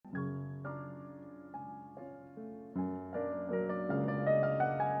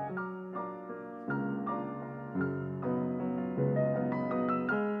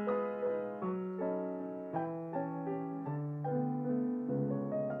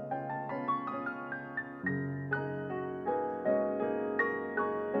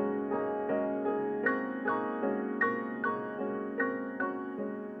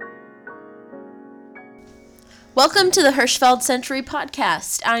Welcome to the Hirschfeld Century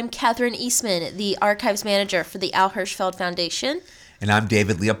Podcast. I'm Catherine Eastman, the Archives Manager for the Al Hirschfeld Foundation. And I'm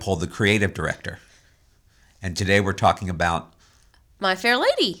David Leopold, the Creative Director. And today we're talking about... My Fair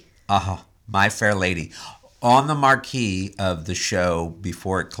Lady. My Fair Lady. On the marquee of the show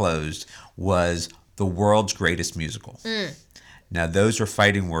before it closed was the world's greatest musical. Now, those are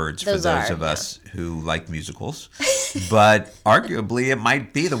fighting words for those of us who like musicals, but arguably it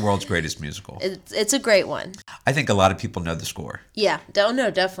might be the world's greatest musical. It's a great one. I think a lot of people know the score. Yeah,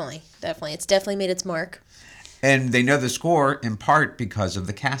 definitely. It's definitely made its mark. And they know the score in part because of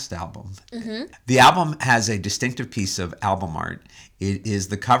the cast album. Mm-hmm. The album has a distinctive piece of album art. It is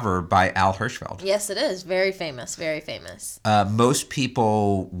the cover by Al Hirschfeld. Yes, it is. Very famous, very famous. Most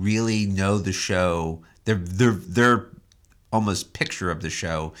people really know the show. Their almost picture of the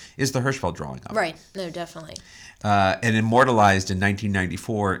show is the Hirschfeld drawing of it. Right. No, definitely. And immortalized in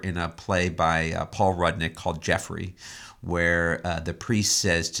 1994 in a play by Paul Rudnick called Jeffrey, where the priest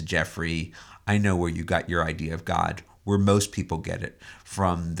says to Jeffrey, "I know where you got your idea of God, where most people get it,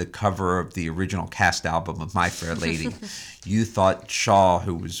 from the cover of the original cast album of My Fair Lady. You thought Shaw,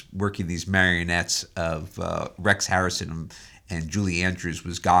 who was working these marionettes of Rex Harrison and Julie Andrews,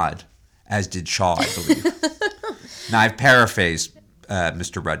 was God, as did Shaw, I believe." Now, I've paraphrased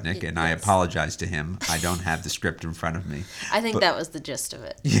Mr. Rudnick, and I apologize to him. I don't have the script in front of me. I think that was the gist of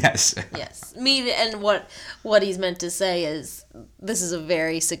it. Yes. Yes. And what he's meant to say is this is a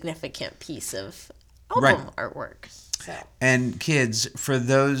very significant piece of album artwork. So. And kids, for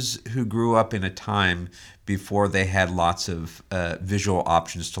those who grew up in a time before they had lots of visual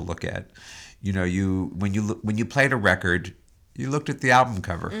options to look at, you know, when you played a record, you looked at the album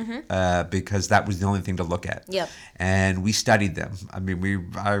cover because that was the only thing to look at. Yep. And we studied them. I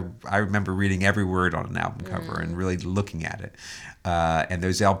mean, I remember reading every word on an album cover and really looking at it. And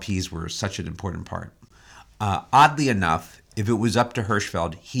those LPs were such an important part. Oddly enough, if it was up to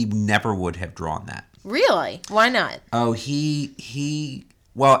Hirschfeld, he never would have drawn that. Really? Why not? Oh,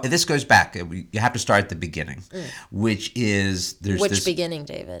 well, this goes back. You have to start at the beginning, which is... Which beginning,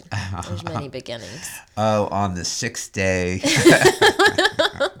 David? There's many beginnings. Oh, on the sixth day.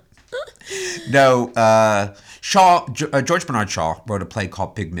 No, George Bernard Shaw wrote a play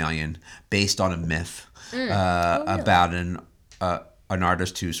called Pygmalion based on a myth about an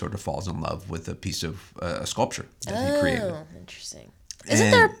artist who sort of falls in love with a piece of sculpture that he created. Oh, interesting. Isn't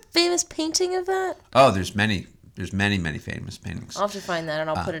there a famous painting of that? Oh, there's many famous paintings. I'll have to find that, and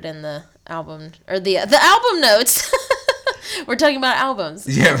I'll put it in the album or the album notes. We're talking about albums.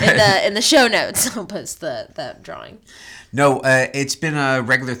 Yeah, right. In the show notes, I'll post that drawing. No, it's been a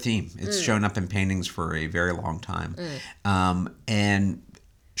regular theme. It's shown up in paintings for a very long time. And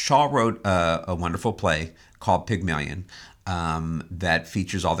Shaw wrote a wonderful play called Pygmalion that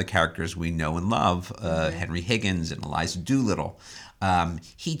features all the characters we know and love, Henry Higgins and Eliza Doolittle.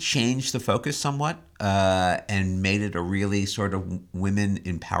 He changed the focus somewhat and made it a really sort of women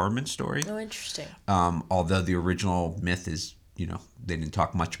empowerment story. Oh, interesting. Although the original myth is, they didn't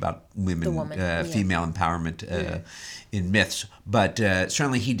talk much about female empowerment in myths, but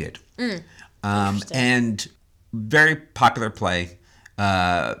certainly he did. And very popular play.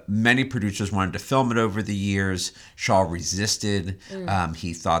 Many producers wanted to film it over the years. Shaw resisted.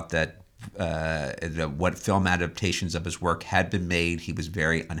 He thought that what film adaptations of his work had been made, he was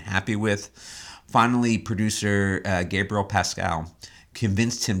very unhappy with. Finally, producer Gabriel Pascal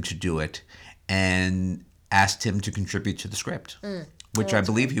convinced him to do it and asked him to contribute to the script, which I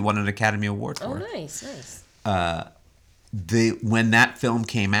believe he won an Academy Award for. Oh, nice. When that film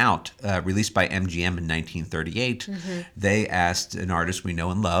came out, released by MGM in 1938, they asked an artist we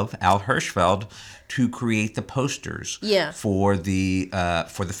know and love, Al Hirschfeld, to create the posters for the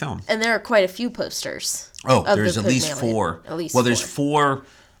film. And there are quite a few posters. Oh, there's at least four. There's four.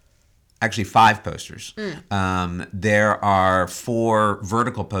 Actually, 5 posters. There are 4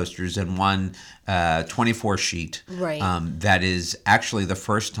 vertical posters and one 24 sheet. Right. That is actually the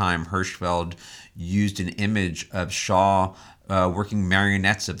first time Hirschfeld used an image of Shaw working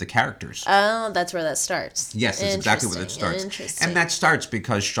marionettes of the characters. Oh, that's where that starts. Yes, that's exactly where it starts. Interesting. And that starts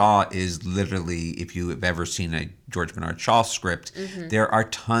because Shaw is literally, if you have ever seen a George Bernard Shaw script, there are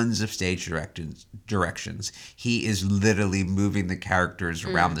tons of stage directions. He is literally moving the characters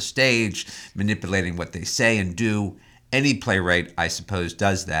around the stage, manipulating what they say and do. Any playwright, I suppose,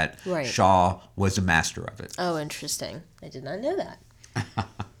 does that. Right. Shaw was a master of it. Oh, interesting. I did not know that.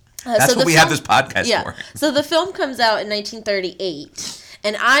 That's what we have this podcast for. So the film comes out in 1938,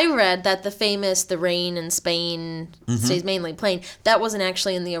 and I read that the rain in Spain stays mainly plain. That wasn't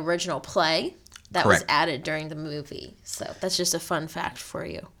actually in the original play. That was added during the movie. So that's just a fun fact for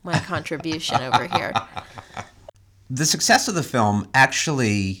you. My contribution over here. The success of the film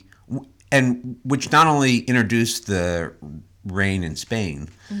actually, and which not only introduced the reign in Spain,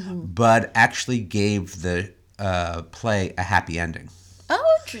 but actually gave the play a happy ending.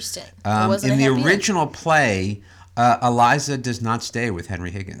 Oh, interesting. In the original play, Eliza does not stay with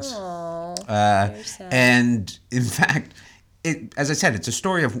Henry Higgins. Oh, very sad. And in fact, as I said, it's a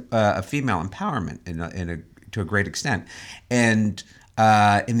story of female empowerment to a great extent. And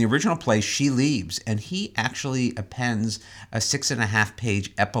in the original play, she leaves, and he actually appends a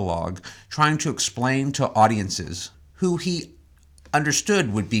 6.5-page epilogue trying to explain to audiences who he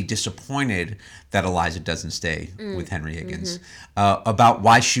understood would be disappointed that Eliza doesn't stay with Henry Higgins, about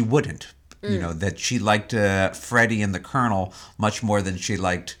why she wouldn't. You know, that she liked Freddie and the Colonel much more than she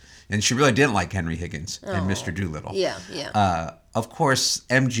liked, and she really didn't like Henry Higgins and Mr. Doolittle. Yeah, yeah. Of course,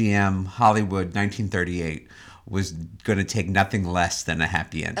 MGM, Hollywood, 1938, was going to take nothing less than a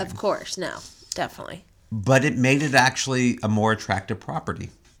happy ending. Of course, no, definitely. But it made it actually a more attractive property.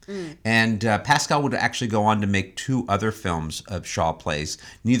 And Pascal would actually go on to make 2 other films of Shaw plays.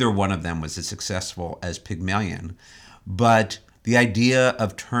 Neither one of them was as successful as Pygmalion. But the idea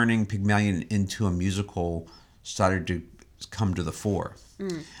of turning Pygmalion into a musical started to come to the fore.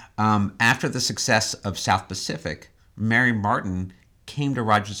 After the success of South Pacific, Mary Martin came to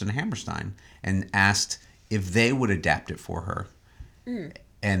Rodgers and Hammerstein and asked if they would adapt it for her.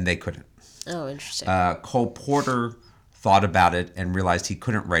 And they couldn't. Oh, interesting. Cole Porter thought about it and realized he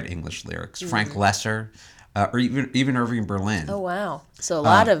couldn't write English lyrics. Frank Lesser, or even Irving Berlin. Oh, wow. So a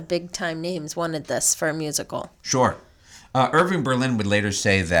lot of big-time names wanted this for a musical. Sure. Irving Berlin would later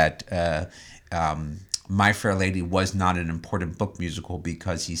say that My Fair Lady was not an important book musical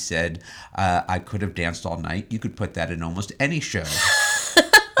because he said, I could have danced all night. You could put that in almost any show.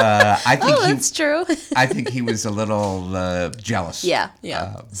 I think that's true. I think he was a little jealous. Yeah.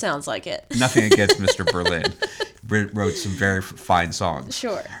 Sounds like it. Nothing against Mr. Berlin. Wrote some very fine songs.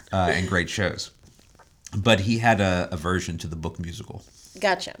 Sure. And great shows. But he had a aversion to the book musical.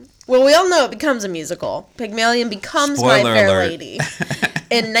 Gotcha. Well, we all know it becomes a musical. Pygmalion becomes Spoiler My Fair alert. Lady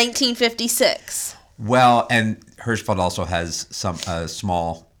in 1956. Well, and Hirschfeld also has a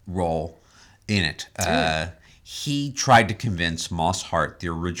small role in it. He tried to convince Moss Hart, the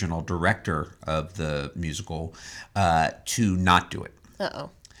original director of the musical, to not do it. Uh-oh.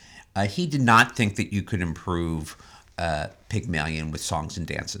 He did not think that you could improve Pygmalion with songs and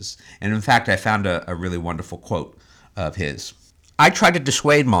dances. And in fact, I found a really wonderful quote of his. I tried to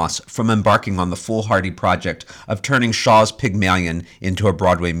dissuade Moss from embarking on the foolhardy project of turning Shaw's Pygmalion into a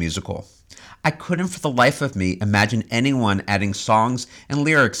Broadway musical. I couldn't for the life of me imagine anyone adding songs and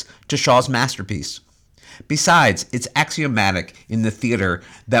lyrics to Shaw's masterpiece. Besides, it's axiomatic in the theater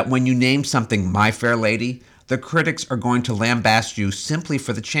that when you name something My Fair Lady, the critics are going to lambast you simply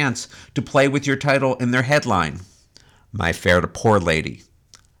for the chance to play with your title in their headline. My fair to poor lady.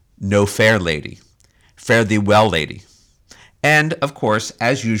 No fair lady. Fare thee well, lady. And, of course,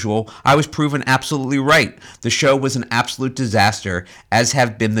 as usual, I was proven absolutely right. The show was an absolute disaster, as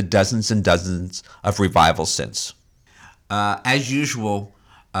have been the dozens and dozens of revivals since. As usual,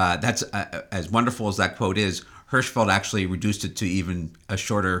 that's as wonderful as that quote is, Hirschfeld actually reduced it to even a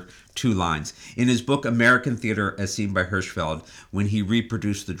shorter 2 lines. In his book, American Theater as Seen by Hirschfeld, when he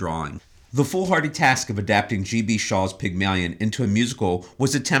reproduced the drawing, the foolhardy task of adapting G.B. Shaw's Pygmalion into a musical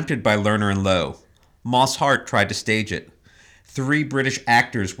was attempted by Lerner and Loewe. Moss Hart tried to stage it. 3 British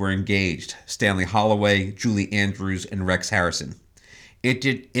actors were engaged, Stanley Holloway, Julie Andrews, and Rex Harrison.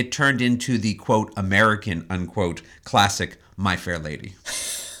 It turned into the, quote, American, unquote, classic My Fair Lady.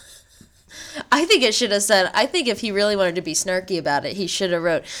 I think it should have said, I think if he really wanted to be snarky about it, he should have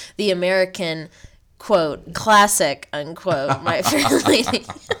wrote the American, quote, classic, unquote, My Fair Lady.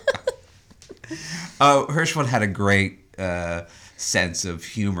 Hirschfeld had a great sense of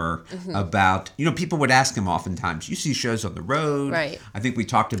humor about, people would ask him oftentimes, you see shows on the road. Right. I think we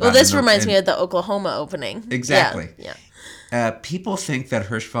talked about Well, this reminds me of the Oklahoma opening. Exactly. Yeah. People think that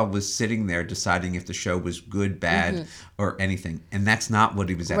Hirschfeld was sitting there deciding if the show was good, bad, or anything. And that's not what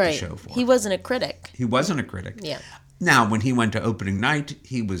he was at the show for. He wasn't a critic. He wasn't a critic. Yeah. Now, when he went to opening night,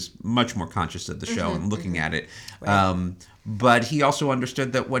 he was much more conscious of the show and looking at it. Right. But he also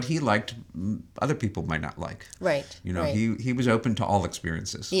understood that what he liked, other people might not like. Right. He was open to all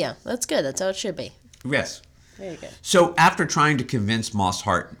experiences. Yeah, that's good. That's how it should be. Yes. Very good. So after trying to convince Moss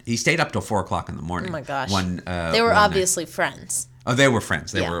Hart, he stayed up till 4 o'clock in the morning. Oh my gosh. They were obviously friends. Oh, they were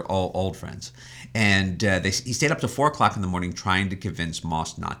friends. They were all old friends. And he stayed up to 4 o'clock in the morning trying to convince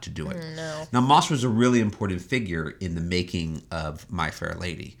Moss not to do it. No. Now, Moss was a really important figure in the making of My Fair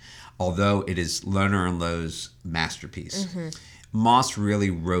Lady, although it is Lerner and Loewe's masterpiece. Moss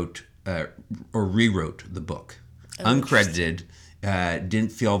really wrote or rewrote the book. uncredited.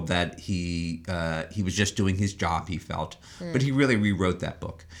 Didn't feel that he was just doing his job, he felt. But he really rewrote that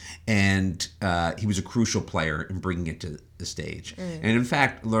book. And he was a crucial player in bringing it to the stage. And in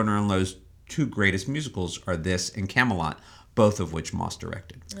fact, Lerner and Loewe's two greatest musicals are this and Camelot, both of which Moss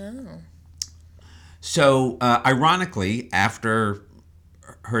directed. Oh. So, ironically, after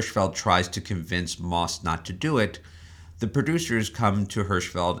Hirschfeld tries to convince Moss not to do it, the producers come to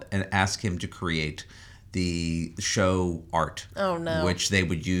Hirschfeld and ask him to create the show art. Oh, no. Which they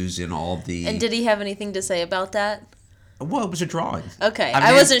would use in all the... And did he have anything to say about that? Well, it was a drawing. Okay.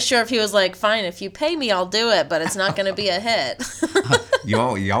 I wasn't sure if he was like, fine, if you pay me, I'll do it, but it's not going to be a hit. You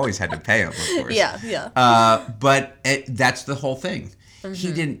always had to pay him, of course. Yeah. But that's the whole thing.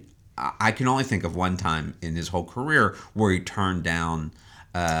 He didn't... I can only think of one time in his whole career where he turned down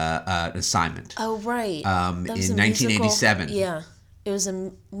an assignment. Oh, right. In 1987. Yeah. It was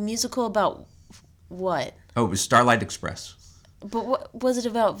a musical about what? Oh, it was Starlight Express. But what was it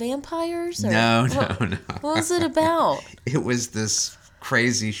about? Vampires? Or No. What was it about? It was this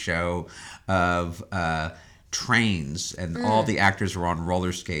crazy show of trains, and all the actors were on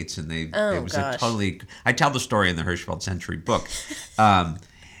roller skates, and it was a totally... I tell the story in the Hirschfeld Century book.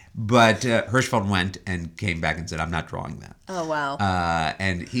 But Hirschfeld went and came back and said, I'm not drawing that. Oh, wow.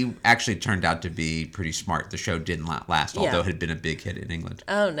 And he actually turned out to be pretty smart. The show didn't last, although it had been a big hit in England.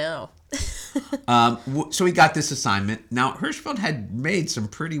 Oh, no. So he got this assignment. Now, Hirschfeld had made some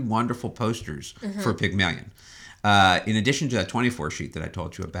pretty wonderful posters for Pygmalion. In addition to that 24 sheet that I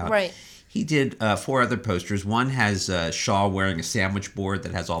told you about. Right. He did 4 other posters. One has Shaw wearing a sandwich board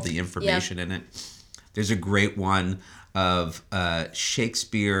that has all the information in it. There's a great one of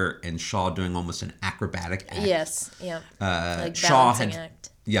Shakespeare and Shaw doing almost an acrobatic act. Yes, yeah. Like balancing act.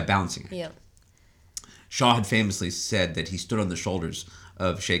 Yeah, balancing act. Yeah. Shaw had famously said that he stood on the shoulders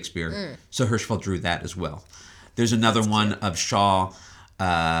of Shakespeare, so Hirschfeld drew that as well. There's another one of Shaw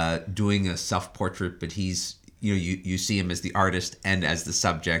doing a self-portrait, but he's, you see him as the artist and as the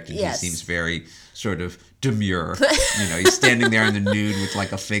subject, and he seems very sort of demure. He's standing there in the nude with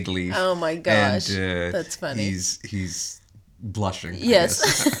like a fig leaf. Oh my gosh, and, that's funny. He's blushing.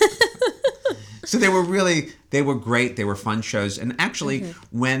 Yes. So they were great. They were fun shows. And actually,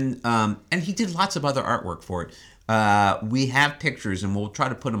 when and he did lots of other artwork for it. We have pictures, and we'll try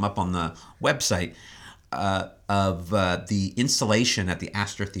to put them up on the website of the installation at the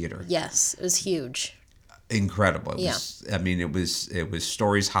Astor Theater. Yes, it was huge. Incredible. It was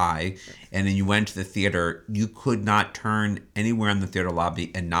stories high, and then you went to the theater. You could not turn anywhere in the theater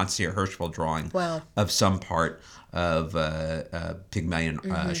lobby and not see a Hirschfeld drawing of some part of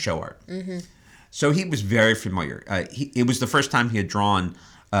Pygmalion show art. So he was very familiar. It was the first time he had drawn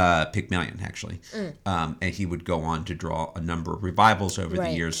Pygmalion, actually. And he would go on to draw a number of revivals over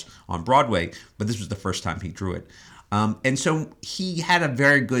the years on Broadway, but this was the first time he drew it. And so he had a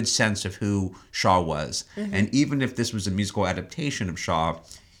very good sense of who Shaw was. And even if this was a musical adaptation of Shaw,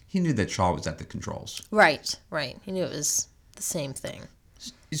 he knew that Shaw was at the controls. Right. He knew it was the same thing.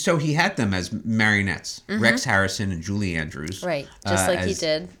 So he had them as marionettes, Rex Harrison and Julie Andrews. Right, just like he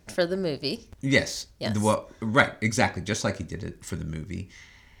did for the movie. Yes. Right, exactly, just like he did it for the movie.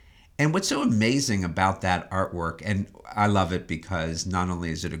 And what's so amazing about that artwork, and I love it because not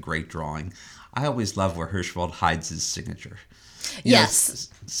only is it a great drawing, I always love where Hirschfeld hides his signature.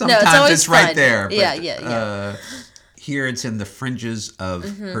 Sometimes it's right there. But, yeah. Here it's in the fringes of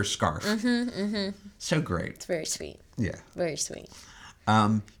her scarf. So great. It's very sweet. Yeah. Very sweet.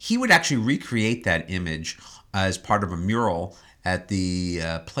 He would actually recreate that image as part of a mural at the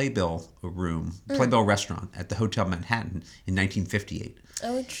Playbill restaurant at the Hotel Manhattan in 1958.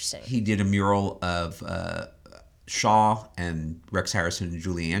 Oh, interesting. He did a mural of Shaw and Rex Harrison and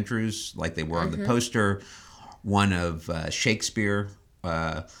Julie Andrews, like they were on the poster. One of Shakespeare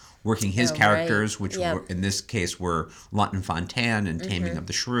working his characters, which were, in this case were Lawton Fontanne and Taming of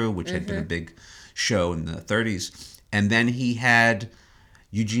the Shrew, which had been a big show in the 30s. And then he had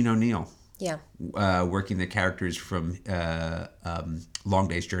Eugene O'Neill working the characters from Long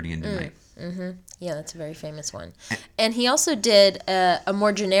Day's Journey into Night. Yeah, that's a very famous one. And he also did a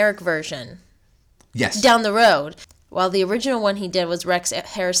more generic version. Yes. Down the road. While the original one he did was Rex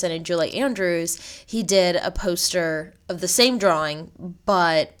Harrison and Julie Andrews, he did a poster of the same drawing,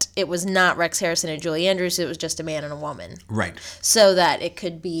 but it was not Rex Harrison and Julie Andrews. It was just a man and a woman. Right. So that it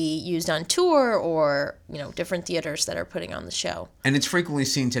could be used on tour or, different theaters that are putting on the show. And it's frequently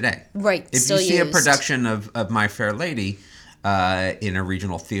seen today. Right. If you see a production of My Fair Lady in a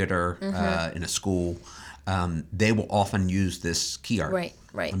regional theater, in a school, they will often use this key art. Right.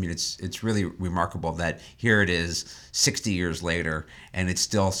 Right. I mean, it's really remarkable that here it is 60 years later, and it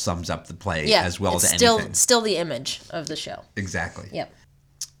still sums up the play as well as anything. Still the image of the show. Exactly. Yep.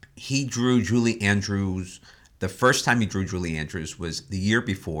 He drew Julie Andrews. The first time he drew Julie Andrews was the year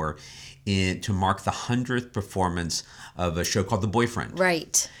before, to mark the 100th performance of a show called The Boyfriend.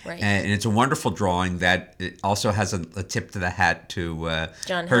 Right. Right. And it's a wonderful drawing that it also has a tip to the hat to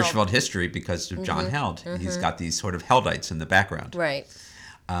John Hirschfeld history because of John Held. He's got these sort of Heldites in the background. Right.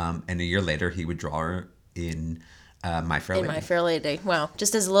 And a year later, he would draw her in My Fair Lady. In My Fair Lady. Wow.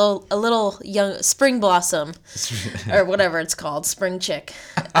 Just as a little young spring blossom, or whatever it's called, spring chick.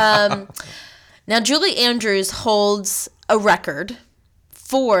 Now, Julie Andrews holds a record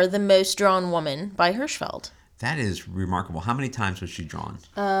for the most drawn woman by Hirschfeld. That is remarkable. How many times was she drawn?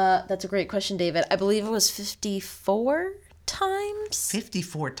 That's a great question, David. I believe it was 54 times.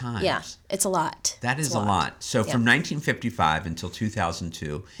 54 times. Yeah, it's a lot. That is a lot. So from 1955 until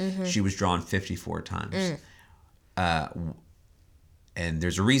 2002, she was drawn 54 times. And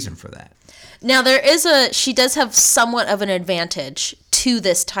there's a reason for that. Now, she does have somewhat of an advantage to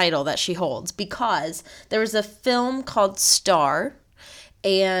this title that she holds because there was a film called Star,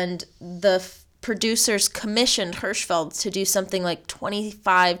 and the producers commissioned Hirschfeld to do something like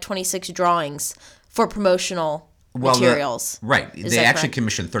 26 drawings for promotional materials. Right. They actually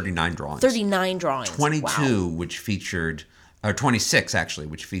commissioned 39 drawings. 39 drawings. 22, which featured, or 26 actually,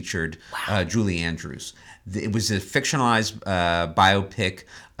 which featured Julie Andrews. It was a fictionalized biopic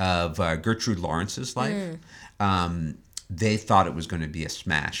of Gertrude Lawrence's life. They thought it was going to be a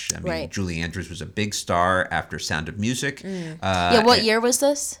smash. I mean, Julie Andrews was a big star after Sound of Music. What year was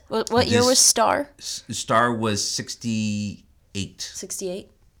this? What year was Star? Star was 68. 68?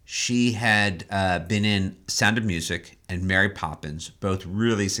 She had been in Sound of Music and Mary Poppins, both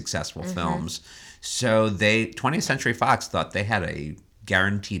really successful films. So 20th Century Fox thought they had a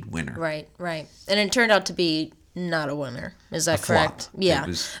guaranteed winner. Right. And it turned out to be not a winner. Is that correct? Flop. Yeah.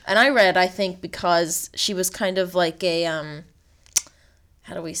 And I think because she was kind of like a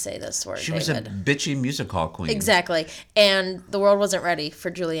how do we say this word, She was a bitchy music hall queen. Exactly. And the world wasn't ready for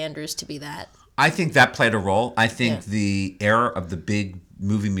Julie Andrews to be that. I think that played a role. I think the era of the big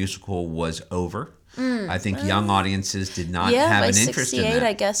movie musical was over. I think young audiences did not have an interest in that. 68,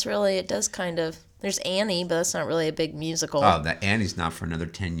 I guess really it does kind of. There's Annie, but that's not really a big musical. Oh, that Annie's not for another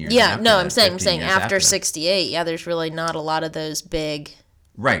 10 years. Yeah, no, I'm saying after 68, there's really not a lot of those big.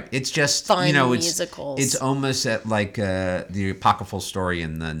 Right. It's just, musicals. It's almost like the apocryphal story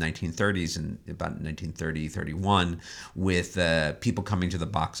in the 1930s and about 1930, 31 with people coming to the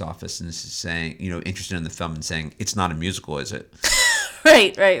box office and saying, interested in the film and saying, it's not a musical, is it?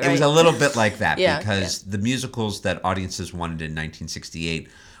 Right. It was a little bit like that because the musicals that audiences wanted in 1968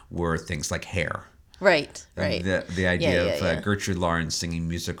 were things like Hair. Right. The idea of Gertrude Lawrence singing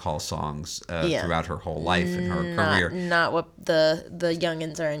music hall songs throughout her whole life and her career. Not what the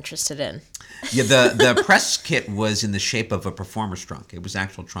youngins are interested in. Yeah, the press kit was in the shape of a performer's trunk. It was an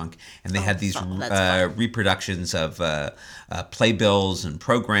actual trunk, and they had these reproductions of playbills and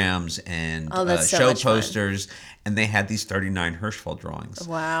programs and show posters. And they had these 39 Hirschfeld drawings.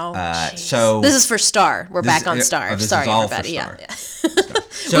 Wow. So this is for Star. We're back on Star. Sorry, everybody. Yeah.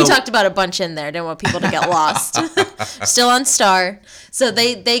 So, we talked about a bunch in there. Didn't want people to get lost. Still on Star. So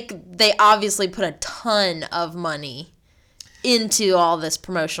they obviously put a ton of money into all this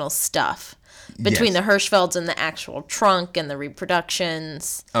promotional stuff between the Hirschfelds and the actual trunk and the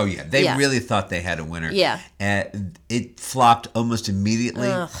reproductions. Oh, yeah. They really thought they had a winner. Yeah. It flopped almost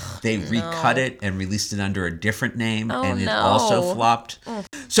immediately. They recut it and released it under a different name, it also flopped.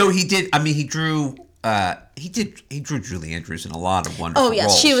 So he drew Julie Andrews in a lot of wonderful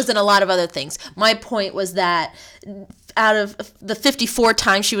roles. She was in a lot of other things. My point was that out of the 54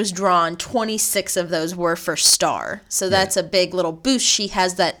 times she was drawn, 26 of those were for Star. So that's a big little boost she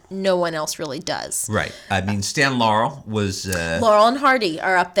has that no one else really does. Right. I mean, Stan Laurel was... Laurel and Hardy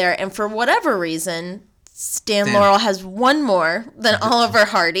are up there. And for whatever reason, Stan Laurel has one more than Oliver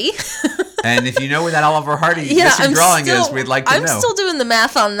Hardy. And if you know where that Oliver Hardy missing drawing is, we'd like to know. I'm still doing the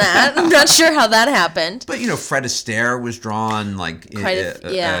math on that. I'm not sure how that happened. But, Fred Astaire was drawn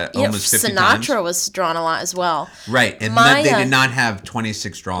almost 50 Sinatra times. was drawn a lot as well. Right. And they did not have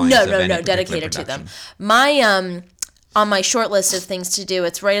 26 drawings of any dedicated production. to them. My on my short list of things to do,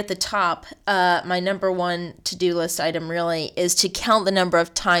 it's right at the top. My number one to-do list item really is to count the number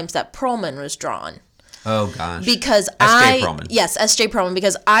of times that Perlman was drawn. Oh, gosh. Because S.J. Perlman. Yes, S.J. Perlman,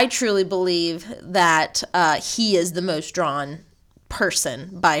 because I truly believe that he is the most drawn person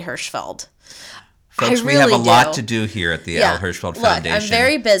by Hirschfeld. Folks, we have a lot to do here at the Al Hirschfeld Foundation. I'm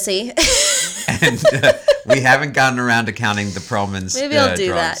very busy. And we haven't gotten around to counting the Perlman's Maybe I'll do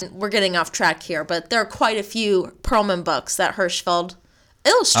drawings. that. We're getting off track here, but there are quite a few Perlman books that Hirschfeld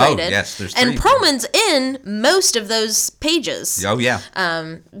illustrated. Oh, yes, there's 3. And Perlman's in most of those pages. Oh, yeah.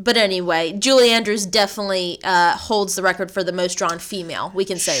 But anyway, Julie Andrews definitely holds the record for the most drawn female. We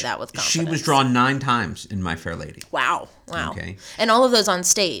can say that with confidence. She was drawn 9 times in My Fair Lady. Wow. Okay. And all of those on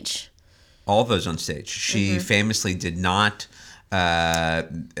stage. All of those on stage. She famously did not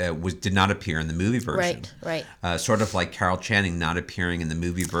did not appear in the movie version. Right. Sort of like Carol Channing not appearing in the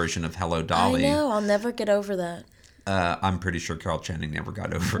movie version of Hello, Dolly. I know. I'll never get over that. I'm pretty sure Carol Channing never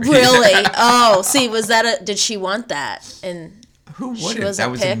got over it. Really? Oh, see, did she want that? And who wouldn't?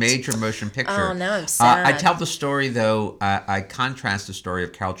 That was a major motion picture. Oh, now I'm sad. I tell the story, though. I contrast the story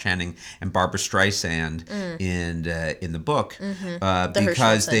of Carol Channing and Barbara Streisand in the book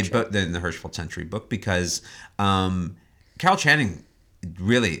because they both in the Hirschfeld Century book because Carol Channing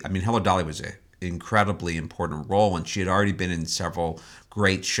really, I mean, Hello, Dolly was an incredibly important role, and she had already been in several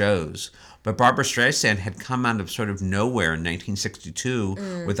great shows. But Barbara Streisand had come out of sort of nowhere in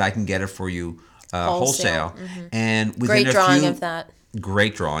 1962 with "I Can Get It For You" wholesale, and within great drawing of that.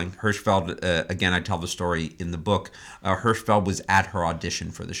 Great drawing. Hirschfeld, again, I tell the story in the book. Hirschfeld was at her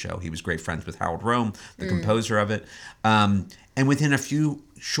audition for the show. He was great friends with Harold Rome, the composer of it. And within a few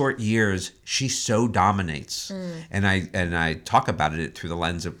short years, she so dominates. And I talk about it through the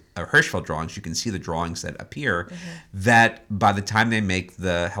lens of Hirschfeld drawings. You can see the drawings that appear. That by the time they make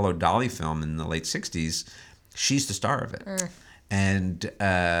the Hello, Dolly film in the late 60s, she's the star of it. And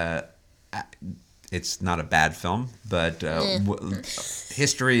it's not a bad film, but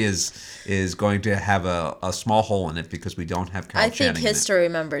history is going to have a small hole in it because we don't have Carol Channing. I think history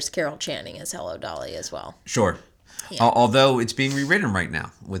remembers Carol Channing as Hello, Dolly as well. Sure. Yeah. Although it's being rewritten right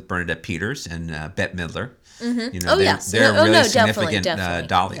now with Bernadette Peters and Bette Midler. You know, they're really significant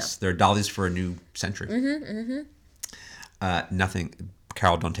dollies. Yeah. They're dollies for a new century. Nothing.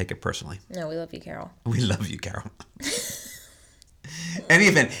 Carol, don't take it personally. No, we love you, Carol. We love you, Carol. Any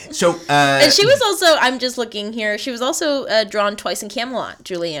event, so and she was also. I'm just looking here. She was also drawn twice in Camelot,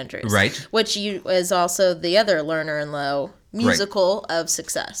 Julie Andrews, right? Which is also the other Lerner and Loewe musical of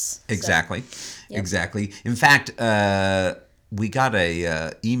success. Exactly, exactly. In fact, we got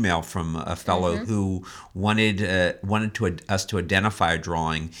a email from a fellow who wanted us to identify a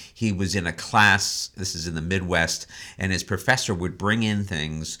drawing. He was in a class. This is in the Midwest, and his professor would bring in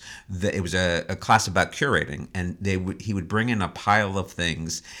things. It was a class about curating, and he would bring in a pile of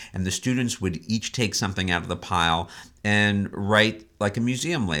things, and the students would each take something out of the pile and write like a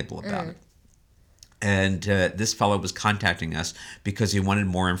museum label about it. And this fellow was contacting us because he wanted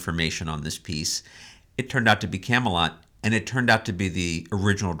more information on this piece. It turned out to be Camelot. And it turned out to be the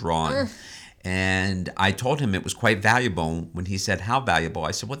original drawing. And I told him it was quite valuable. When he said, how valuable? I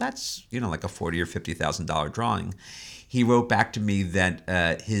said, well, that's, like a $40,000 or $50,000 drawing. He wrote back to me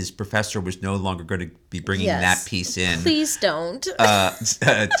that his professor was no longer going to be bringing that piece in. Please don't.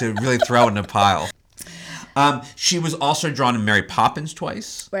 To really throw in a pile. She was also drawn in Mary Poppins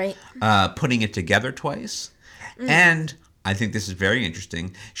twice. Right. Putting It Together twice. And I think this is very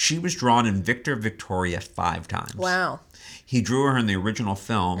interesting. She was drawn in Victor Victoria 5 times. Wow. He drew her in the original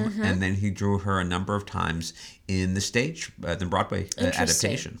film, and then he drew her a number of times in the Broadway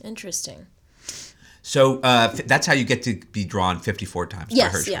adaptation. Interesting. So that's how you get to be drawn 54 times by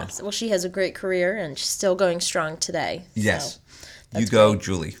Hirschfeld. Yes. Well, she has a great career, and she's still going strong today. Yes. So you go, great.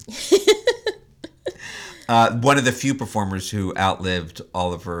 Julie. One of the few performers who outlived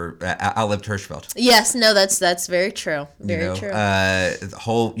Hirschfeld. Yes, no, that's very true. Very true. The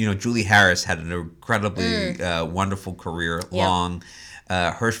whole, Julie Harris had an incredibly wonderful career, long.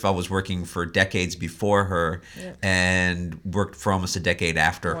 Hirschfeld was working for decades before her and worked for almost a decade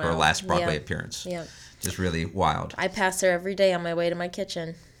after her last Broadway appearance. Yeah. Just really wild. I pass her every day on my way to my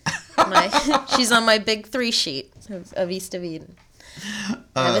kitchen. She's on my big 3 sheet of East of Eden.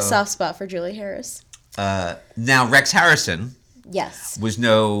 I have a soft spot for Julie Harris. Now, Rex Harrison Yes. Was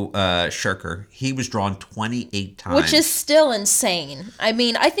no shirker. He was drawn 28 times. Which is still insane. I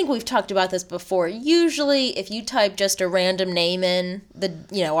mean, I think we've talked about this before. Usually, if you type just a random name in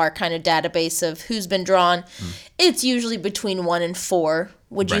the, our kind of database of who's been drawn, it's usually between 1 and 4.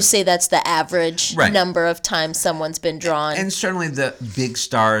 Would you say that's the average number of times someone's been drawn? And certainly the big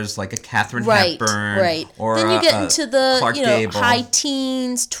stars like a Katharine Hepburn. Right. Or then you get into the Clark Gable. High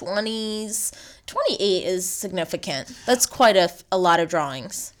teens, 20s. 28 is significant. That's quite a lot of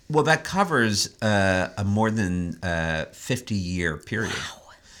drawings. Well, that covers a more than 50-year period. Wow.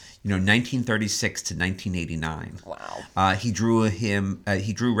 1936 to 1989. Wow. He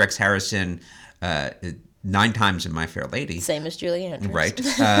drew Rex Harrison 9 times in My Fair Lady. Same as Julie Andrews. Right.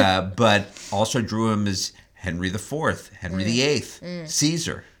 But also drew him as Henry IV, Henry VIII,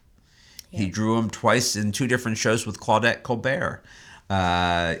 Caesar. Yeah. He drew him twice in 2 different shows with Claudette Colbert.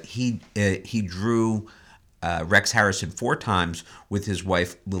 He drew Rex Harrison 4 times with his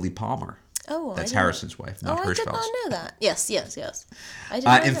wife, Lily Palmer. Oh, that's Harrison's wife, not Hirschfeld's. I did not know that. Yes. I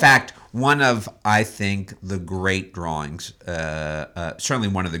did in fact, one of, I think, the great drawings, certainly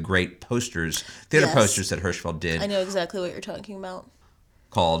one of the great posters, theater posters that Hirschfeld did. I know exactly what you're talking about.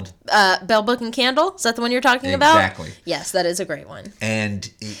 Called? Bell, Book, and Candle? Is that the one you're talking about? Exactly. Yes, that is a great one.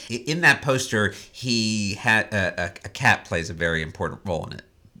 And in that poster, he had a cat plays a very important role in it.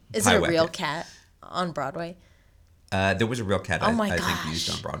 Is it a real cat on Broadway? There was a real cat I think used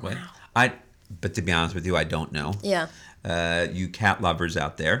on Broadway. Wow. But to be honest with you, I don't know. Yeah. You cat lovers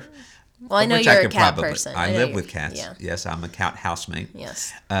out there. Well, I know you're a cat person. I live with cats. Yeah. Yes, I'm a cat housemate.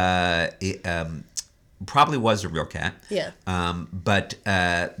 Yes. Probably was a real cat. Yeah. But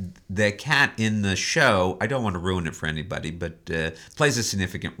the cat in the show, I don't want to ruin it for anybody, but plays a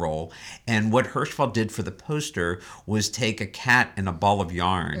significant role. And what Hirschfeld did for the poster was take a cat and a ball of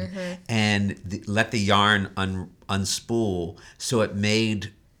yarn and let the yarn unspool, so it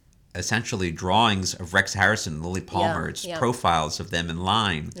made essentially drawings of Rex Harrison and Lily Palmer. It's profiles of them in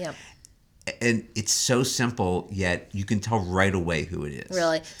line. Yep. And it's so simple, yet you can tell right away who it is.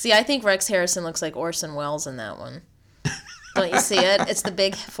 Really? See, I think Rex Harrison looks like Orson Welles in that one. Don't you see it? It's the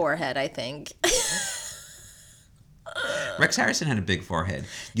big forehead, I think. Rex Harrison had a big forehead.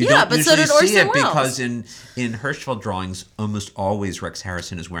 But so did Orson Welles. Because in Hirschfeld drawings, almost always Rex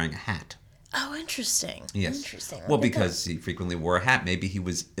Harrison is wearing a hat. Oh, interesting. Yes. Interesting. Well, because he frequently wore a hat. Maybe he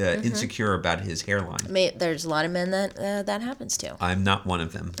was insecure about his hairline. There's a lot of men that happens to. I'm not one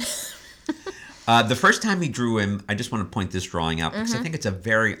of them. The first time he drew him, I just want to point this drawing out because I think it's a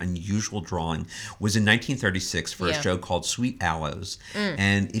very unusual drawing, was in 1936 for a show called Sweet Aloes.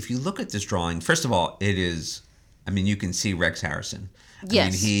 And if you look at this drawing, first of all, it is, you can see Rex Harrison.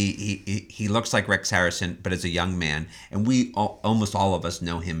 Yes. He looks like Rex Harrison, but as a young man. And almost all of us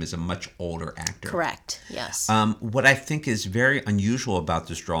know him as a much older actor. Correct, yes. What I think is very unusual about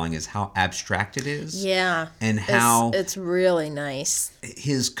this drawing is how abstract it is. Yeah. And how... It's really nice.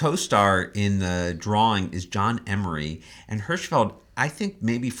 His co-star in the drawing is John Emery. And Hirschfeld, I think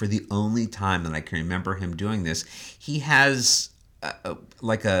maybe for the only time that I can remember him doing this, he has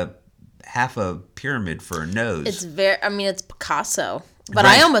like a half a pyramid for a nose. It's it's Picasso. But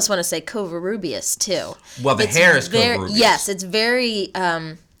right. I almost want to say Covarrubias too. Well, the hair is Covarrubias. Yes, it's very I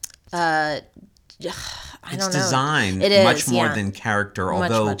don't know. It's design much more than character,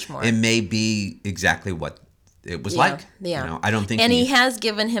 although much more. It may be exactly what it was like. Yeah. I don't think And he has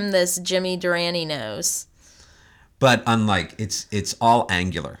given him this Jimmy Durante nose. But unlike, it's all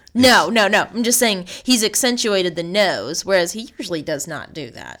angular. No. I'm just saying he's accentuated the nose, whereas he usually does not do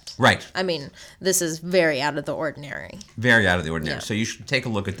that. Right. This is very out of the ordinary. Very out of the ordinary. Yeah. So you should take a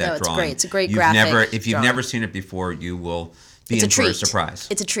look at that drawing. It's great. It's a great graphic If you've never seen it before, you will be in for a surprise.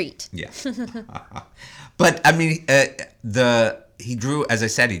 It's a treat. Yeah. But, he drew, as I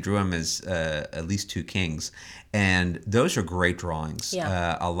said, he drew him as at least 2 kings. And those are great drawings.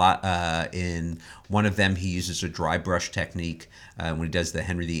 Yeah. A lot in one of them, he uses a dry brush technique. When he does the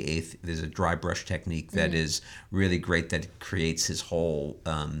Henry VIII, there's a dry brush technique that is really great. That creates his whole,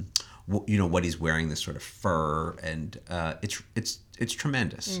 what he's wearing, this sort of fur, and it's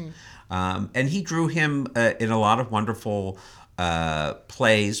tremendous. And he drew him in a lot of wonderful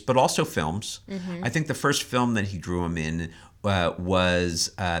plays, but also films. I think the first film that he drew him in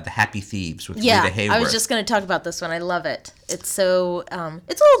was The Happy Thieves with Rita Hayworth. I was just going to talk about this one. I love it. It's so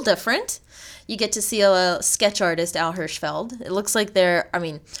it's a little different. You get to see a sketch artist, Al Hirschfeld. It looks like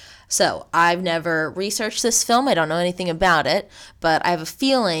so I've never researched this film. I don't know anything about it, but I have a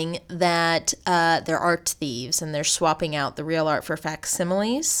feeling that they're art thieves and they're swapping out the real art for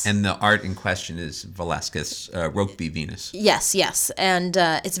facsimiles. And the art in question is Velázquez, Rokeby Venus. Yes, and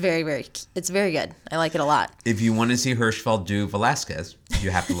it's very, very, it's very good. I like it a lot. If you want to see Hirschfeld do Velázquez,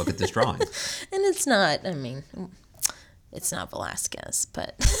 you have to look at this drawing. And it's not. It's not Velázquez,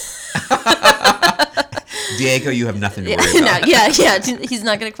 but. Diego, you have nothing to worry about. Yeah. He's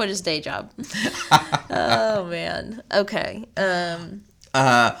not going to quit his day job. Oh, man. Okay.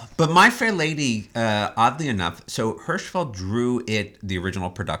 But My Fair Lady, oddly enough, so Hirschfeld drew the original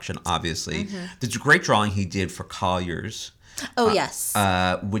production, obviously. There's a great drawing he did for Collier's. Oh, yes.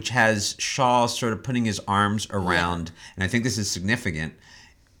 Which has Shaw sort of putting his arms around, and I think this is significant,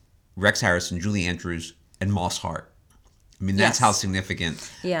 Rex Harrison, Julie Andrews, and Moss Hart. That's how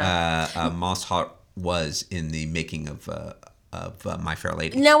significant Moss Hart was in the making of My Fair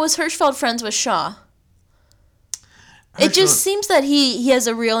Lady. Now, was Hirschfeld friends with Shaw? It just seems that he has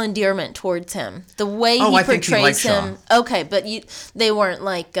a real endearment towards him. The way he portrays him. Okay, but they weren't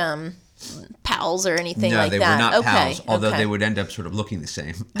like pals or anything like that. No, they were not pals, although they would end up sort of looking the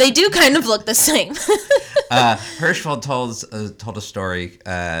same. They do kind of look the same. Hirschfeld told a story.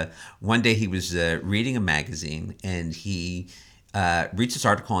 One day he was reading a magazine, and he reads this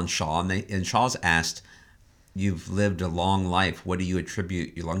article on Shaw, and Shaw's asked, "You've lived a long life. What do you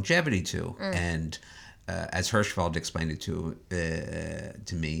attribute your longevity to?" And as Hirschfeld explained it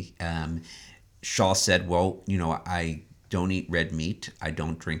to me, Shaw said, "Well, I don't eat red meat. I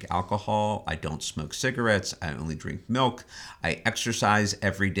don't drink alcohol. I don't smoke cigarettes. I only drink milk. I exercise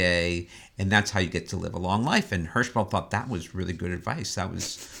every day, and that's how you get to live a long life." And Hirschfeld thought that was really good advice. That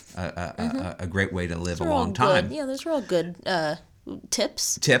was a great way to live a long time. Good. Yeah, those are all good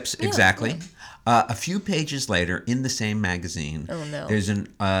tips. Tips, exactly. Yeah. A few pages later, in the same magazine, there's an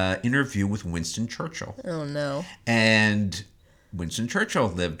interview with Winston Churchill. Oh, no. And Winston Churchill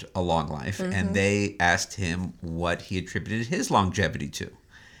lived a long life, and they asked him what he attributed his longevity to.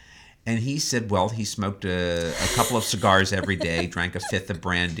 And he said, well, he smoked a couple of cigars every day, drank a fifth of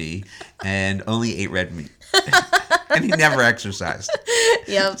brandy, and only ate red meat. And he never exercised.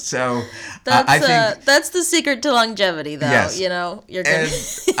 Yep. So I think that's the secret to longevity, though. Yes. You're gonna.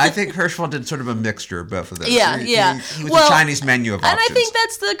 I think Hirschfeld did sort of a mixture of both of those. Yeah, He was a Chinese menu of options. And I think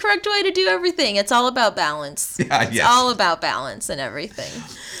that's the correct way to do everything. It's all about balance. Yeah, it's all about balance and everything.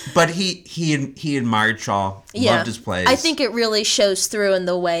 But he admired Shaw, loved his plays. I think it really shows through in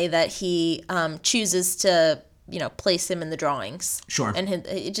the way that he chooses to place him in the drawings. Sure. And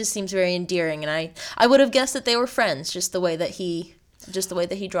it just seems very endearing, and I would have guessed that they were friends, just the way that he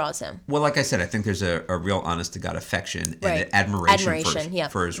draws him. Well, like I said, I think there's a real honest-to-God affection and admiration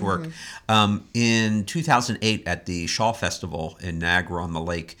for his work. In 2008, at the Shaw Festival in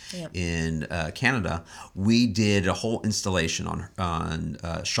Niagara-on-the-Lake in Canada, we did a whole installation on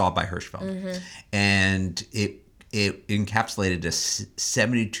Shaw by Hirschfeld. And it encapsulated a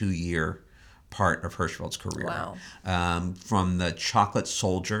 72-year part of Hirschfeld's career. Wow. From the Chocolate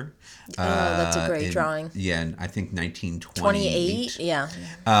Soldier. That's a great drawing. Yeah, in, I think 1928. Yeah.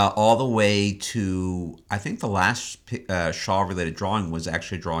 All the way to, I think the last Shaw-related drawing was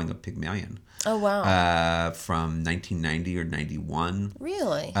actually a drawing of Pygmalion. Oh, wow. From 1990 or 91.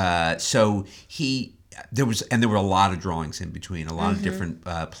 Really? So there were a lot of drawings in between, a lot of different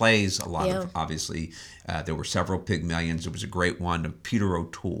plays, a lot of, obviously, there were several Pygmalions. There was a great one of Peter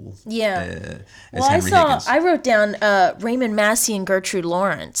O'Toole. Yeah. As Henry Higgins. I wrote down Raymond Massey and Gertrude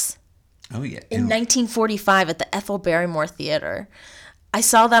Lawrence. Oh, yeah. In 1945 at the Ethel Barrymore Theater. I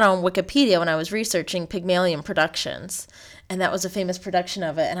saw that on Wikipedia when I was researching Pygmalion Productions, and that was a famous production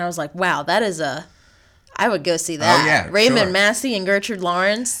of it, and I was like, wow, I would go see that. Oh, yeah, Raymond Massey and Gertrude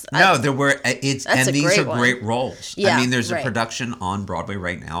Lawrence. These are great roles. Yeah, I mean, there's a production on Broadway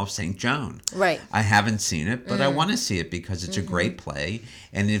right now of St. Joan. Right. I haven't seen it, but I want to see it because it's a great play.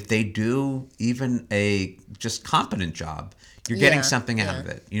 And if they do even a just competent job, you're getting something out of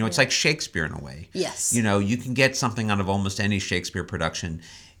it. It's like Shakespeare in a way. Yes. You can get something out of almost any Shakespeare production,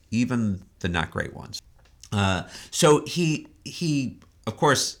 even the not great ones. So he of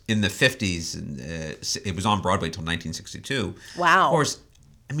course, in the 50s, it was on Broadway till 1962. Wow. Of course,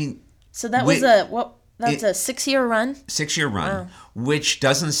 I mean... So that was a 6-year run? 6-year run, which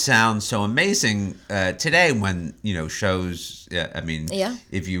doesn't sound so amazing today when, shows,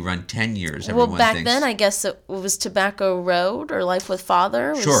 if you run 10 years, everyone back thinks... then, I guess it was Tobacco Road or Life with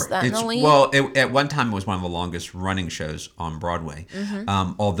Father. Was that in the lead? Well, at one time, it was one of the longest running shows on Broadway,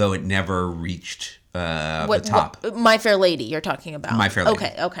 although it never reached... the top. My Fair Lady, you're talking about. My Fair Lady.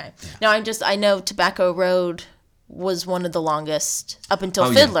 Okay. Yeah. Now I know Tobacco Road was one of the longest up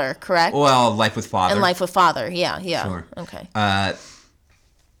until Fiddler, correct? Well, Life with Father. And Life with Father, yeah. Sure. Okay.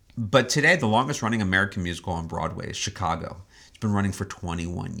 But today, the longest running American musical on Broadway is Chicago. It's been running for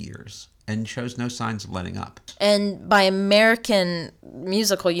 21 years and shows no signs of letting up. And by American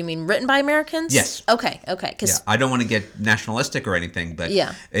musical, you mean written by Americans? Yes. Okay. I don't want to get nationalistic or anything, but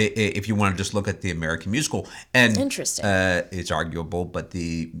if you want to just look at the American musical, and interesting, it's arguable, but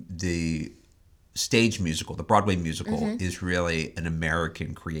the stage musical, the Broadway musical, is really an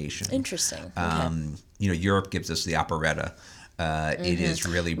American creation. Interesting. Europe gives us the operetta. It is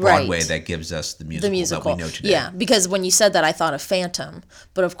really Broadway that gives us the musical that we know today. Yeah, because when you said that, I thought of Phantom,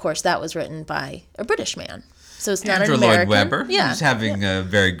 but of course that was written by a British man, so it's not Andrew an American. Lloyd Webber. Yeah, he's having a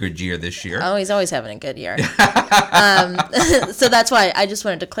very good year this year. Oh, he's always having a good year. So that's why I just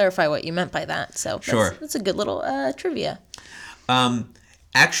wanted to clarify what you meant by that. So that's a good little trivia.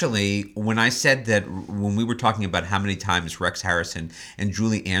 Actually, when I said that, when we were talking about how many times Rex Harrison and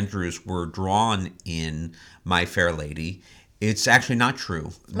Julie Andrews were drawn in My Fair Lady, it's actually not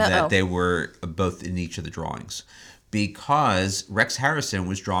true that they were both in each of the drawings, because Rex Harrison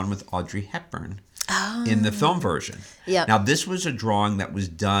was drawn with Audrey Hepburn in the film version. Yeah. Now, this was a drawing that was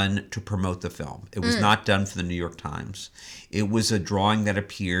done to promote the film. It was not done for the New York Times. It was a drawing that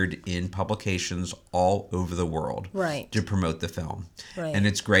appeared in publications all over the world to promote the film. Right. And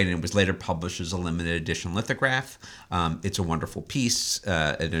it's great, and it was later published as a limited edition lithograph. It's a wonderful piece.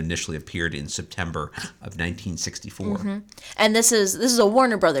 It initially appeared in September of 1964. Mm-hmm. And this is a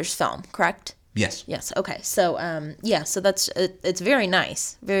Warner Brothers film, correct? Yes. Yes. Okay. So, so that's it's very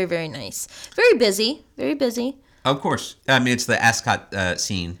nice, very, very nice, very busy, very busy. Of course. I mean, it's the Ascot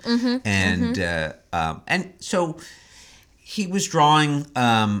scene, and so he was drawing.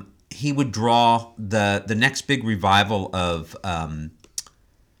 He would draw the next big revival of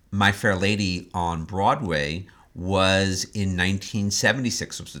My Fair Lady on Broadway was in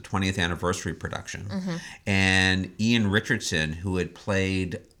 1976. It was the 20th anniversary production, and Ian Richardson, who had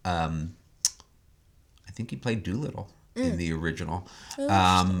played. I think he played Doolittle in the original,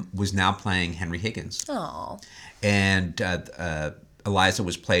 was now playing Henry Higgins. Oh. And Eliza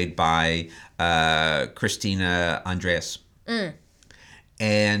was played by Christina Andreas.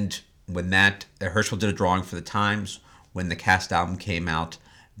 And when Hirschfeld did a drawing for the Times, when the cast album came out,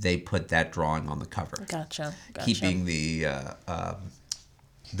 they put that drawing on the cover. Gotcha. Keeping the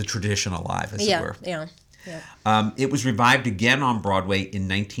tradition alive, as it were. Yeah. It was revived again on Broadway in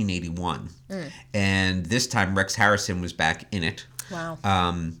 1981, and this time Rex Harrison was back in it. Wow,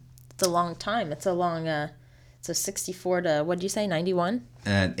 it's a long time. It's a long. It's a 64 to what did you say? 91.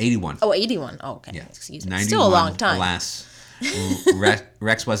 81. Oh, 81. Oh, okay. Yeah. Excuse me. 91, Still a long time. Alas,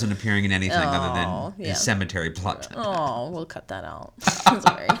 Rex wasn't appearing in anything other than his cemetery plot. Oh, we'll cut that out. That's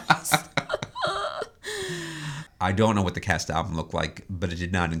very nice. I don't know what the cast album looked like, but it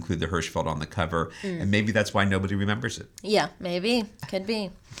did not include the Hirschfeld on the cover, and maybe that's why nobody remembers it. Yeah, maybe. Could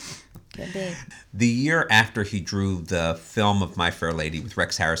be. The year after he drew the film of My Fair Lady with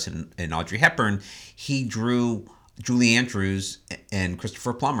Rex Harrison and Audrey Hepburn, he drew Julie Andrews and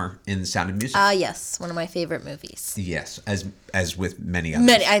Christopher Plummer in The Sound of Music. Yes, one of my favorite movies. Yes, as with many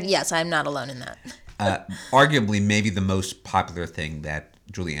others. Yes, I'm not alone in that. Arguably, maybe the most popular thing that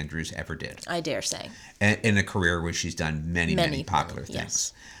Julie Andrews ever did. I dare say. In a career where she's done many popular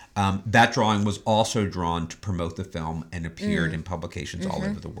things. That drawing was also drawn to promote the film and appeared in publications all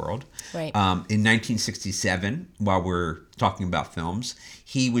over the world. Right. In 1967, while we're talking about films,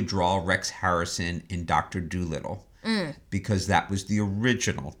 he would draw Rex Harrison in Dr. Dolittle because that was the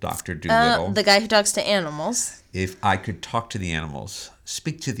original Dr. Dolittle. The guy who talks to animals. If I could talk to the animals,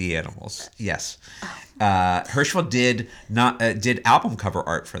 speak to the animals. Yes. Hirschfeld did album cover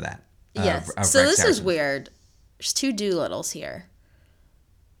art for that. Yes. So this is weird. There's two Dolittles here.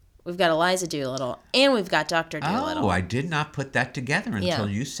 We've got Eliza Doolittle and we've got Dr. Dolittle. Oh, I did not put that together until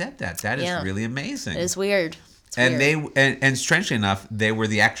you said that. That is really amazing. It is weird. And strangely enough, they were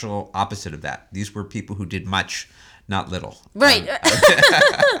the actual opposite of that. These were people who did much, not little. Right.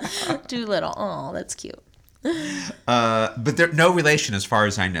 Doolittle. Oh, that's cute. But they're no relation as far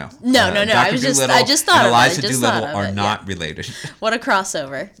as I know. No. Dr. I just thought and of Eliza it. Doolittle are not related. What a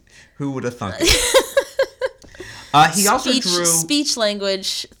crossover. Who would have thunk it? He also drew speech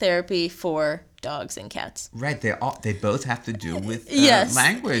language therapy for dogs and cats. Right, they both have to do with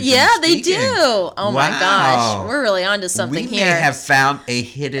language. Yeah, they do. Oh my gosh, we're really onto something here. We may have found a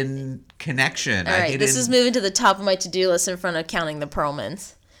hidden connection. All right, this is moving to the top of my to-do list in front of counting the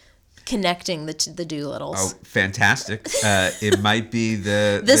Perlmans, connecting the Doolittles. Oh, fantastic! It might be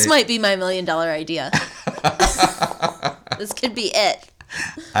This might be my $1 million idea. This could be it.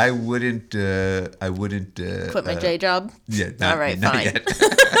 I wouldn't quit my day job. Yeah, all right, fine.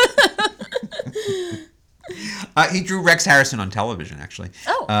 He drew Rex Harrison on television, actually.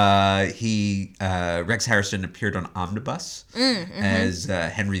 Oh. Rex Harrison appeared on Omnibus as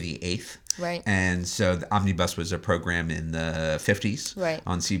Henry VIII. Right. And so the Omnibus was a program in the 50s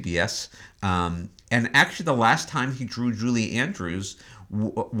on CBS. And actually, the last time he drew Julie Andrews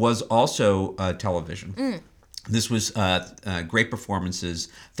was also television. This was Great Performances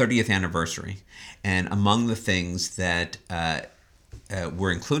 30th anniversary. And among the things that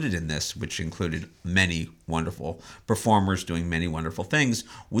were included in this, which included many wonderful performers doing many wonderful things,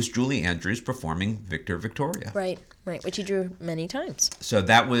 was Julie Andrews performing Victor Victoria. Right, which he drew many times. So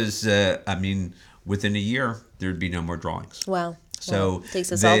that was, within a year, there'd be no more drawings. Wow. So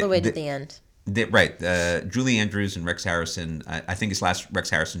takes us all the way to the end. Right. Julie Andrews and Rex Harrison, I think his last Rex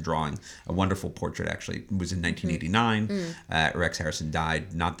Harrison drawing, a wonderful portrait actually, was in 1989. Rex Harrison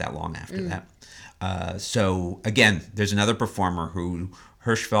died not that long after that. So again, there's another performer who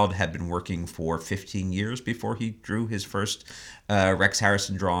Hirschfeld had been working for 15 years before he drew his first Rex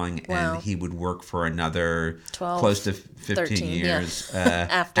Harrison drawing, Wow. and he would work for another 12, close to 15 13, years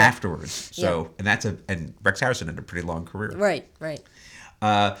afterwards. So, and Rex Harrison had a pretty long career. Right.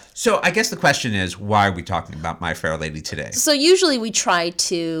 So I guess the question is, why are we talking about My Fair Lady today? So usually we try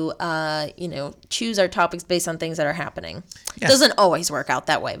to, choose our topics based on things that are happening. It doesn't always work out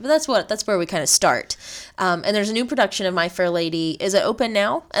that way, but that's where we kind of start. And there's a new production of My Fair Lady. Is it open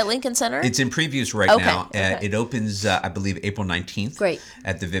now at Lincoln Center? It's in previews right now. Okay. It opens, I believe, April 19th. Great.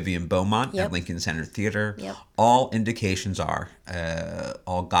 At the Vivian Beaumont at Lincoln Center Theater. Yep. All indications are,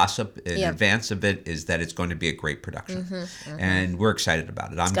 all gossip in advance of it is that it's going to be a great production. And we're excited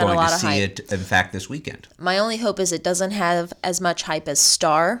about it. I'm going to see it, in fact, this weekend. My only hope is it doesn't have as much hype as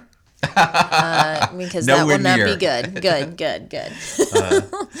Star. Because that will not be good. Good.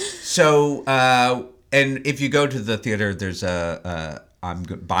 So, and if you go to the theater, there's I'm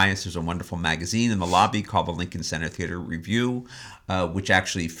biased. There's a wonderful magazine in the lobby called the Lincoln Center Theater Review, which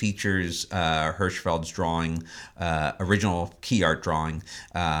actually features Hirschfeld's drawing, original key art drawing,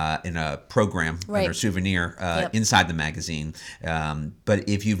 in a program or a souvenir inside the magazine. But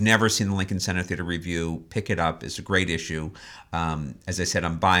if you've never seen the Lincoln Center Theater Review, pick it up. It's a great issue. As I said,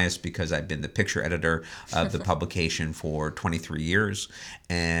 I'm biased because I've been the picture editor of the publication for 23 years,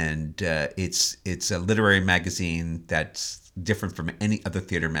 and it's a literary magazine that's different from any other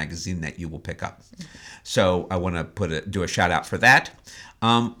theater magazine that you will pick up. So I want to do a shout out for that.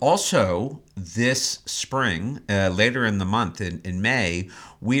 Also, this spring, later in the month, in May,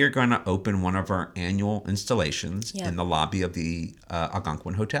 we are going to open one of our annual installations in the lobby of the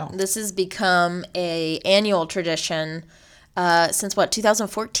Algonquin Hotel. This has become a annual tradition since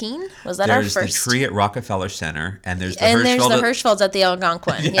 2014? Was that our first? There's the tree at Rockefeller Center, and there's the Hirschfelds at the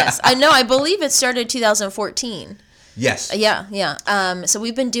Algonquin. Yes, I know. I believe it started 2014. Yes. Yeah. So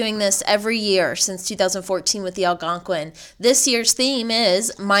we've been doing this every year since 2014 with the Algonquin. This year's theme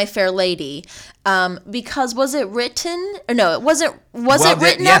is My Fair Lady. Because was it written? Or no, it wasn't. Was it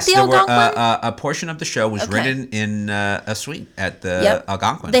written at the Algonquin? A portion of the show was written in a suite at the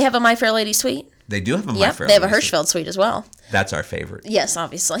Algonquin. They have a My Fair Lady suite? They do have a My Fair Lady. They have a Hirschfeld suite as well. That's our favorite. Yes,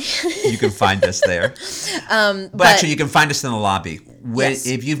 obviously. You can find us there. But actually, you can find us in the lobby.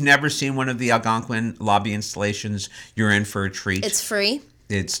 If you've never seen one of the Algonquin lobby installations, you're in for a treat. It's free.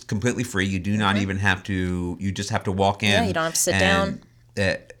 It's completely free. You do not even have to. You just have to walk in. Yeah, you don't have to sit down.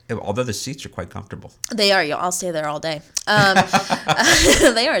 Although the seats are quite comfortable. They are. I'll stay there all day. They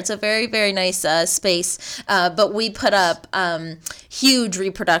are. It's a very, very nice space. But we put up huge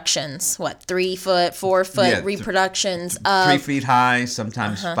reproductions. 3 foot, 4 foot reproductions. 3 feet high,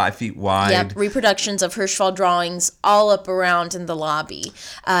 sometimes 5 feet wide. Yep, reproductions of Hirschfeld drawings all up around in the lobby.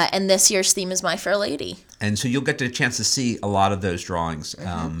 And this year's theme is My Fair Lady. And so you'll get a chance to see a lot of those drawings.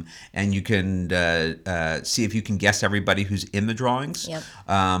 And you can see if you can guess everybody who's in the drawings. Yep.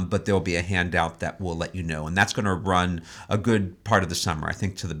 But there'll be a handout that will let you know. And that's going to run a good part of the summer, I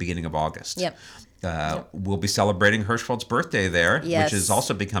think, to the beginning of August. Yep. We'll be celebrating Hirschfeld's birthday there, which is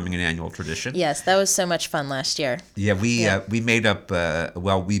also becoming an annual tradition. Yes, that was so much fun last year. Yeah, we made up,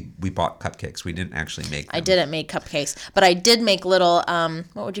 we bought cupcakes. We didn't actually make them. I didn't make cupcakes, but I did make little,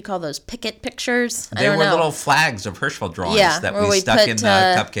 what would you call those, picket pictures? They were little flags of Hirschfeld drawings that we stuck in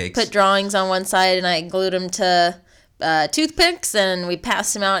cupcakes. Put drawings on one side, and I glued them to toothpicks, and we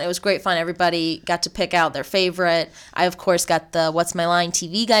passed them out. It was great fun. Everybody got to pick out their favorite. I, of course, got the What's My Line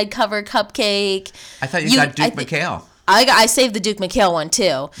TV Guide cover cupcake. I thought you got Duke McHale. I saved the Duke McHale one,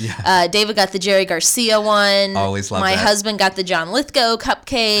 too. Yeah. David got the Jerry Garcia one. Always love My that. husband got the John Lithgow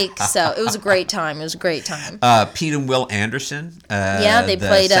cupcake. So it was a great time. Pete and Will Anderson. They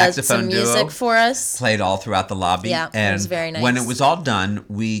played some music for us. Played all throughout the lobby. Yeah, and it was very nice. When it was all done,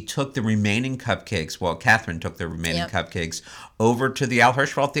 we took the remaining cupcakes. Well, Catherine took the remaining cupcakes over to the Al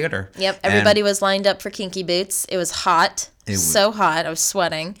Hirschfeld Theater. Yep, everybody was lined up for Kinky Boots. It was hot. So hot. I was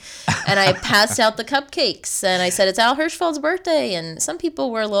sweating. And I passed out the cupcakes. And I said, it's Al Hirschfeld's birthday. And some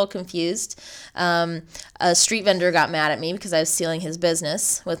people were a little confused. A street vendor got mad at me because I was stealing his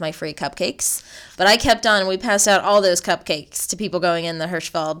business with my free cupcakes. But I kept on. We passed out all those cupcakes to people going in the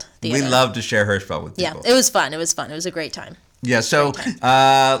Hirschfeld Theater. We love to share Hirschfeld with people. Yeah, it was fun. It was a great time. Yeah, so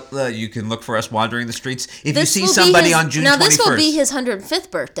you can look for us wandering the streets. If you see somebody on June 21st. Now, this will be his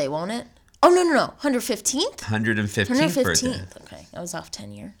 105th birthday, won't it? Oh, no. 115th? 115th birthday. Okay, I was off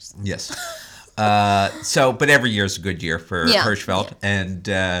 10 years. Yes. But every year is a good year for Hirschfeld.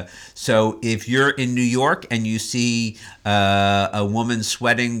 And so if you're in New York and you see a woman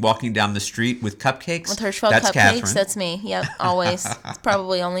sweating walking down the street with cupcakes, with Hirschfeld that's cupcakes, Catherine. That's me. Yep, always. It's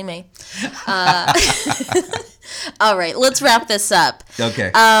probably only me. All right, let's wrap this up.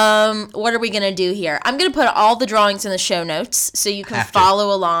 Okay. What are we going to do here? I'm going to put all the drawings in the show notes so you can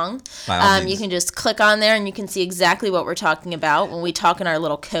follow along. You can just click on there and you can see exactly what we're talking about when we talk in our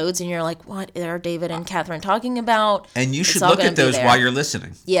little codes and you're like, what are David and Catherine talking about? And you should look at those while you're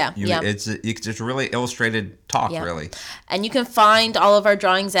listening. Yeah. It's a really illustrated talk, really. And you can find all of our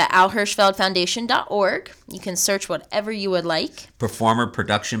drawings at alhirschfeldfoundation.org. You can search whatever you would like. Performer,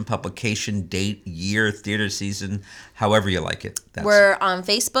 production, publication, date, year, theater season, however you like it. We're on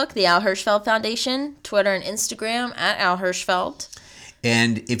Facebook, the Al Hirschfeld Foundation, Twitter and Instagram at Al Hirschfeld.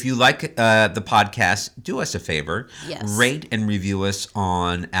 And if you like the podcast, do us a favor. Yes. Rate and review us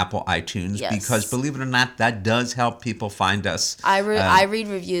on Apple iTunes because, believe it or not, that does help people find us. I read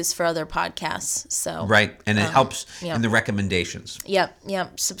reviews for other podcasts. So right, and it helps in the recommendations.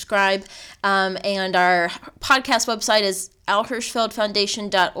 Yep. Subscribe. And our podcast website is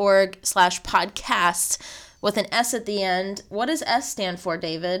alhirschfeldfoundation.org/podcast with an S at the end. What does S stand for,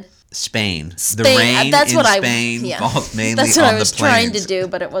 David? Spain. The rain in Spain falls mainly on the plains. That's what I was trying to do,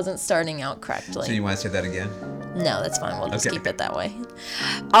 but it wasn't starting out correctly. So you want to say that again? No, that's fine. We'll just keep it that way.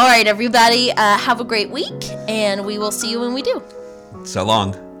 All right, everybody. Have a great week, and we will see you when we do. So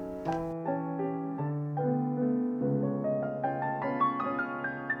long.